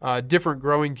and different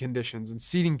growing conditions and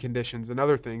seeding conditions and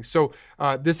other things. So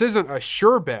this isn't a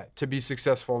sure bet to be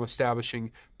successful in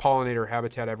establishing pollinator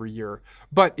habitat every year.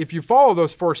 But if you follow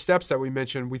those 4 steps that we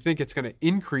mentioned, we think it's going to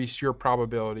increase your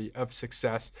probability of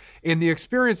success. And the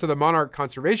experience of the Monarch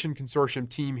Conservation Consortium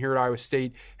team here at Iowa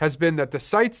State has been that the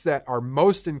sites that are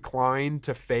most inclined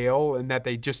to fail and that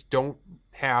they just don't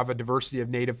have a diversity of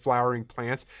native flowering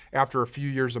plants after a few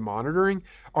years of monitoring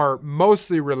are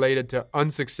mostly related to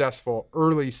unsuccessful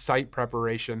early site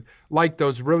preparation, like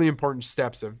those really important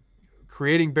steps of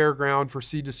creating bare ground for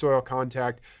seed to soil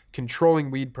contact,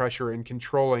 controlling weed pressure, and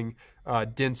controlling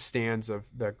dense stands of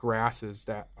the grasses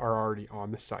that are already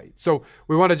on the site. So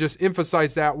we want to just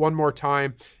emphasize that one more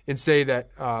time and say that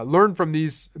learn from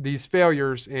these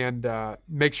failures and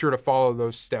make sure to follow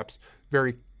those steps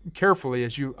very carefully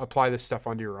as you apply this stuff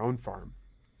onto your own farm.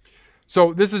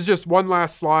 So this is just one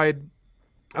last slide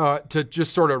to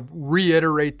just sort of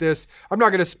reiterate this. I'm not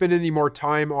going to spend any more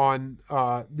time on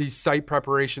these site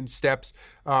preparation steps,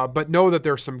 but know that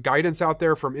there's some guidance out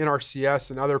there from NRCS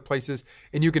and other places,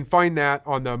 and you can find that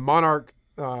on the Monarch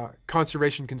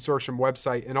Conservation Consortium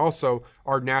website and also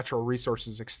our Natural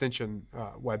Resources Extension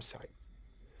website.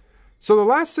 So the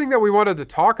last thing that we wanted to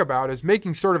talk about is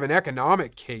making sort of an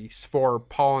economic case for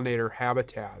pollinator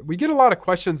habitat. We get a lot of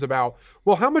questions about,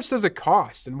 well, how much does it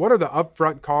cost? And what are the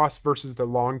upfront costs versus the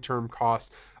long-term costs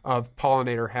of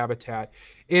pollinator habitat?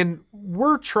 And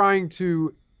we're trying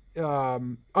to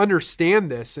understand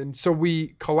this. And so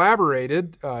we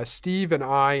collaborated, Steve and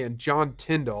I and John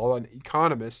Tyndall, an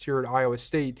economist here at Iowa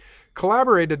State,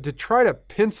 collaborated to try to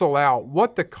pencil out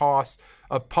what the cost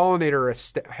of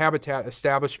pollinator habitat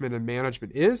establishment and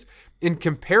management is and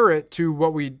compare it to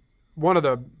one of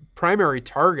the primary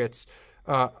targets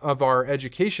of our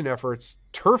education efforts,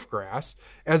 turf grass,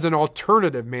 as an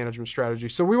alternative management strategy.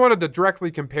 So we wanted to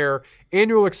directly compare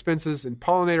annual expenses in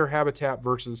pollinator habitat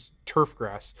versus turf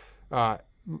grass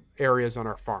areas on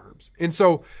our farms. And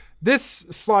so this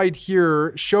slide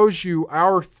here shows you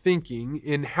our thinking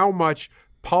in how much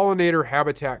pollinator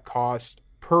habitat costs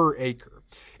per acre.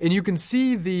 And you can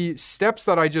see the steps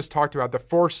that I just talked about, the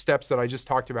 4 steps that I just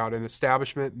talked about in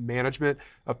establishment and management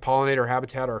of pollinator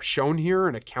habitat are shown here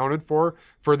and accounted for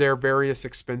their various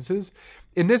expenses.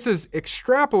 And this is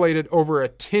extrapolated over a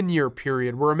 10-year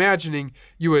period. We're imagining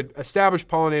you would establish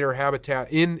pollinator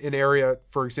habitat in an area,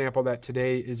 for example, that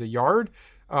today is a yard,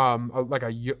 like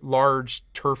a large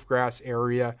turf grass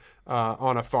area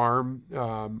on a farm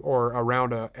or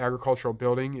around an agricultural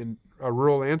building in a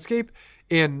rural landscape,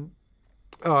 and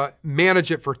manage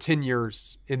it for 10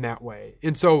 years in that way.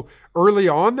 And so early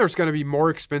on, there's going to be more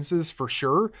expenses for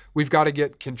sure. We've got to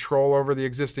get control over the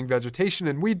existing vegetation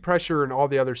and weed pressure and all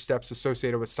the other steps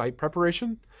associated with site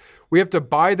preparation. We have to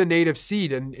buy the native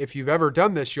seed. And if you've ever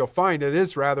done this, you'll find it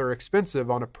is rather expensive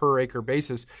on a per acre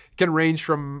basis. It can range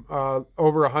from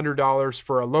over $100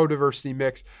 for a low diversity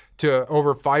mix to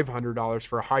over $500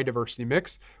 for a high diversity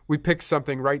mix. We picked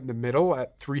something right in the middle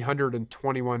at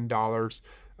 $321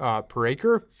 per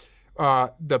acre.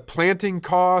 The planting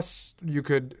costs, you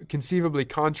could conceivably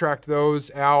contract those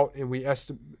out, and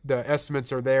the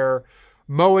estimates are there.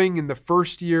 Mowing in the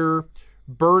first year,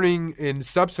 burning in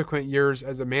subsequent years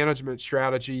as a management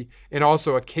strategy, and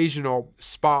also occasional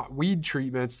spot weed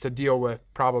treatments to deal with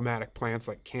problematic plants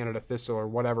like Canada thistle or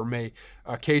whatever may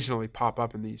occasionally pop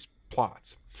up in these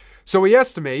plots. So we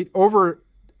estimate over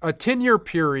a 10-year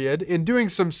period, in doing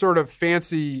some sort of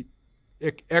fancy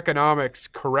economics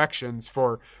corrections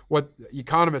for what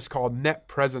economists call net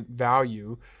present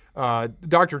value,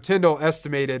 Dr. Tyndall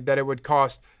estimated that it would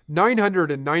cost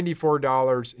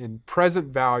 $994 in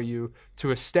present value to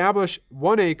establish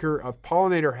 1 acre of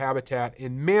pollinator habitat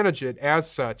and manage it as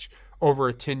such over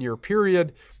a 10-year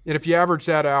period. And if you average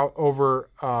that out over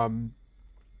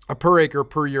a per acre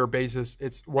per year basis,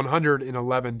 it's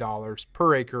 $111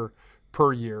 per acre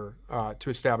per year to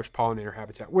establish pollinator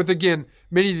habitat, with, again,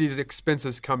 many of these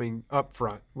expenses coming up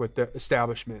front with the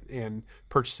establishment and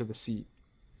purchase of the seed.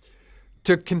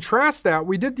 To contrast that,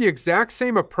 we did the exact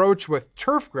same approach with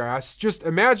turf grass, just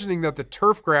imagining that the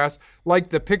turf grass, like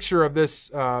the picture of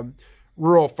this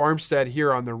rural farmstead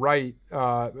here on the right,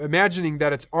 imagining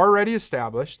that it's already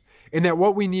established and that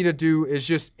what we need to do is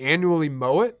just annually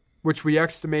mow it, which we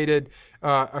estimated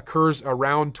occurs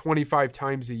around 25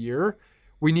 times a year.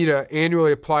 We need to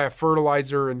annually apply a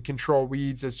fertilizer and control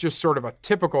weeds as just sort of a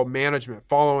typical management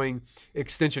following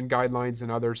extension guidelines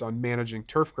and others on managing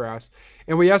turf grass.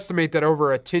 And we estimate that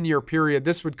over a 10-year period,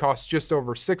 this would cost just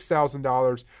over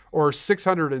 $6,000 or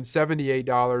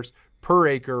 $678 per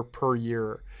acre per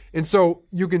year. And so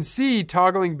you can see,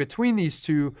 toggling between these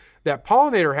two, that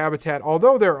pollinator habitat,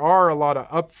 although there are a lot of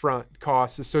upfront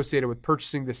costs associated with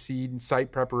purchasing the seed and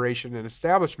site preparation and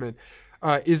establishment,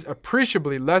 is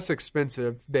appreciably less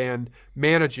expensive than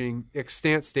managing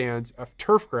extant stands of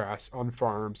turf grass on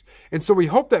farms. And so we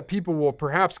hope that people will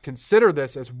perhaps consider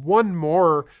this as one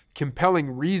more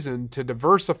compelling reason to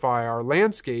diversify our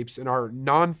landscapes and our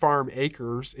non-farm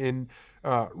acres in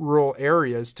rural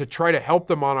areas to try to help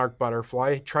the monarch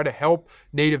butterfly, try to help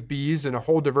native bees and a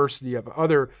whole diversity of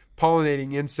other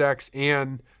pollinating insects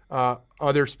and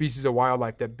other species of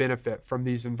wildlife that benefit from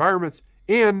these environments.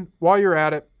 And while you're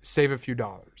at it, save a few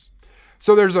dollars.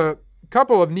 So there's a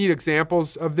couple of neat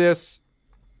examples of this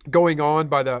going on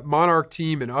by the Monarch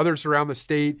team and others around the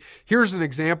state. Here's an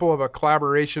example of a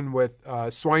collaboration with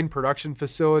a swine production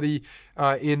facility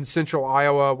in central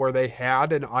Iowa, where they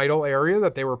had an idle area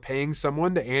that they were paying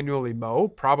someone to annually mow,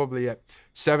 probably at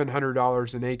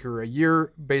 $700 an acre a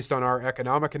year based on our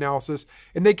economic analysis.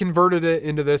 And they converted it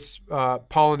into this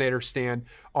pollinator stand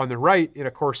on the right, and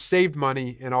of course saved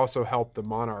money and also helped the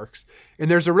monarchs. And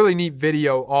there's a really neat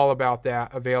video all about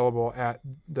that available at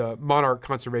the Monarch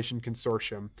Conservation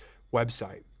Consortium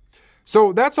website.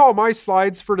 So that's all my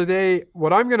slides for today.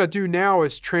 What I'm going to do now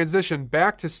is transition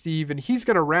back to Steve, and he's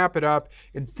going to wrap it up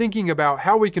in thinking about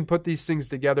how we can put these things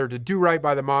together to do right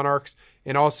by the monarchs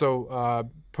and also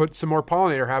put some more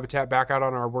pollinator habitat back out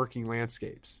on our working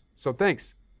landscapes. So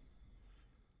thanks.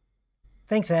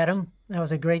 Thanks, Adam. That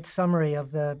was a great summary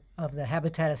of the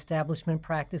habitat establishment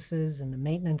practices and the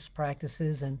maintenance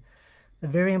practices, and the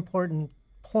very important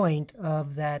point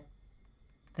of that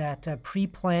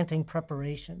pre-planting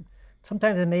preparation.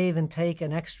 Sometimes it may even take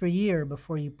an extra year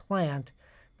before you plant,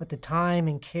 but the time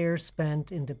and care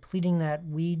spent in depleting that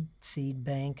weed seed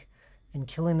bank and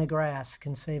killing the grass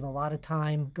can save a lot of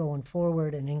time going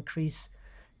forward and increase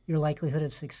your likelihood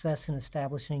of success in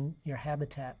establishing your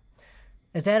habitat.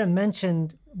 As Adam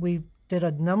mentioned, we did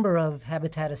a number of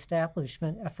habitat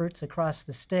establishment efforts across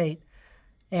the state,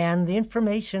 and the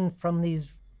information from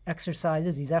these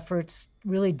exercises, these efforts,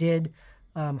 really did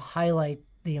highlight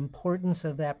the importance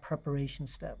of that preparation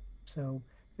step. So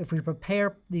if we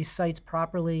prepare these sites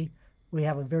properly, we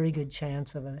have a very good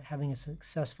chance of having a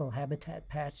successful habitat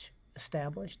patch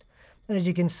established. And as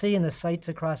you can see in the sites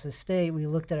across the state, we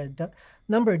looked at a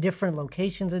number of different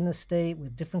locations in the state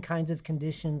with different kinds of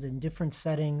conditions in different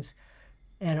settings,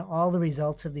 and all the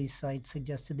results of these sites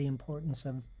suggested the importance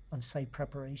of site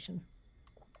preparation.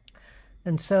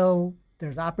 And so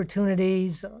there's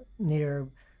opportunities near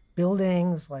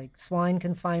buildings like swine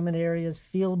confinement areas,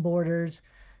 field borders,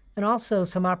 and also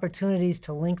some opportunities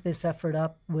to link this effort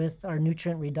up with our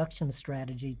nutrient reduction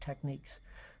strategy techniques.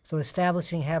 So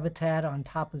establishing habitat on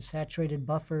top of saturated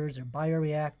buffers or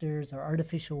bioreactors or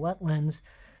artificial wetlands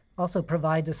also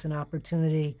provides us an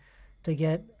opportunity to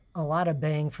get a lot of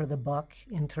bang for the buck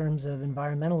in terms of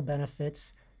environmental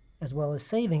benefits, as well as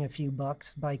saving a few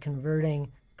bucks by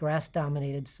converting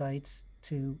grass-dominated sites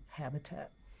to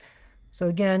habitat. So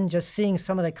again, just seeing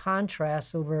some of the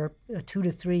contrasts over a 2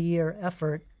 to 3 year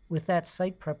effort with that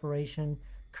site preparation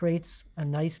creates a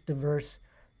nice, diverse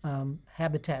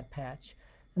habitat patch.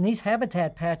 And these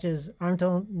habitat patches aren't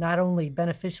not only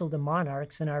beneficial to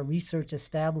monarchs, and our research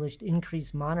established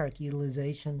increased monarch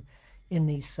utilization in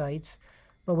these sites,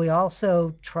 but we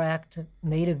also tracked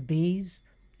native bees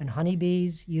and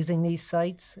honeybees using these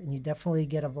sites, and you definitely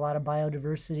get a lot of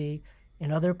biodiversity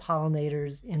and other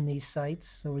pollinators in these sites.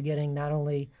 So we're getting not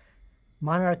only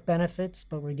monarch benefits,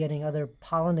 but we're getting other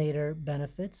pollinator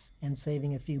benefits and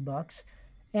saving a few bucks,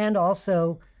 and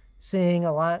also seeing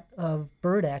a lot of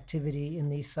bird activity in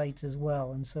these sites as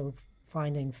well. And so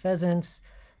finding pheasants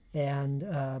and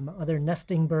other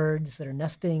nesting birds that are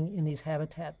nesting in these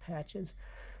habitat patches.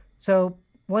 So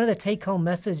one of the take-home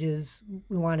messages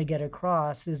we want to get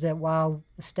across is that while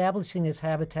establishing this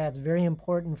habitat is very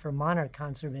important for monarch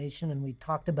conservation, and we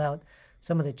talked about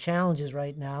some of the challenges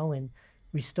right now in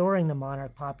restoring the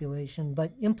monarch population,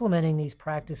 but implementing these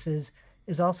practices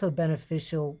is also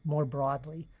beneficial more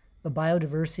broadly. The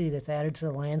biodiversity that's added to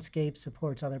the landscape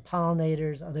supports other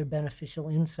pollinators, other beneficial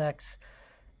insects,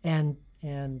 and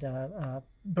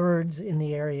birds in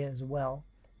the area as well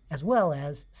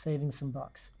as saving some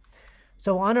bucks.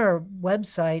 So on our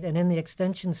website and in the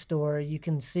extension store, you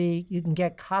can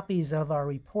get copies of our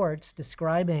reports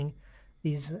describing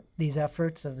these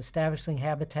efforts of establishing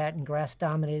habitat in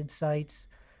grass-dominated sites,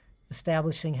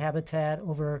 establishing habitat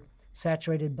over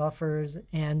saturated buffers,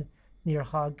 and near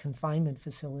hog confinement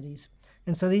facilities.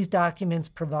 And so these documents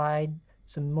provide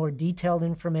some more detailed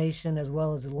information as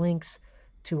well as links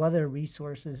to other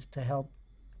resources to help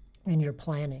in your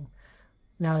planning.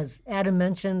 Now, as Adam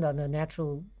mentioned, on the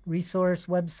natural resource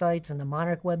websites and the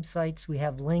monarch websites, we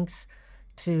have links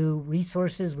to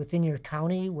resources within your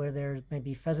county where there may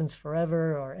be Pheasants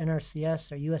Forever or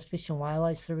NRCS or U.S. Fish and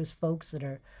Wildlife Service folks that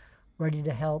are ready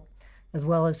to help, as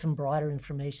well as some broader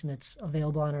information that's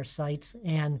available on our sites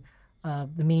and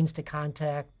the means to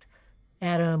contact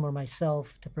Adam or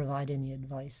myself to provide any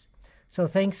advice. So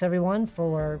thanks everyone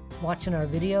for watching our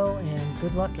video, and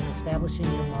good luck in establishing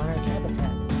your monarch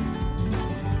habitat.